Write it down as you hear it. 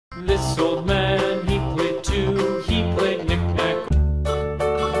This old man, he played too, he played knick-knack.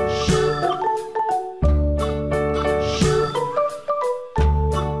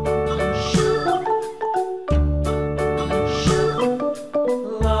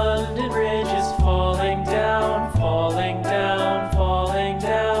 London Bridge is falling down, falling down, falling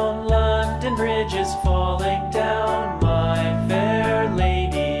down. London Bridge is falling down, my fair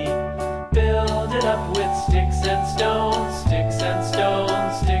lady. Build it up with sticks and stones, sticks and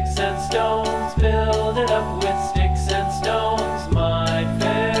stones, sticks and stones. Build it up with sticks and stones, my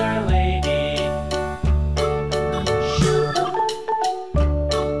fair lady.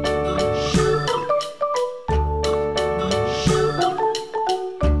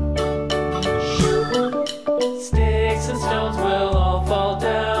 Sticks and stones will all fall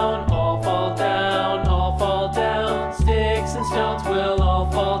down, all fall down, all fall down. Sticks and stones will all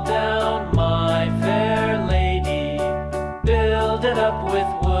fall down, my fair lady. Build it up with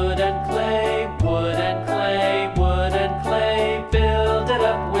wood and clay, wood and clay,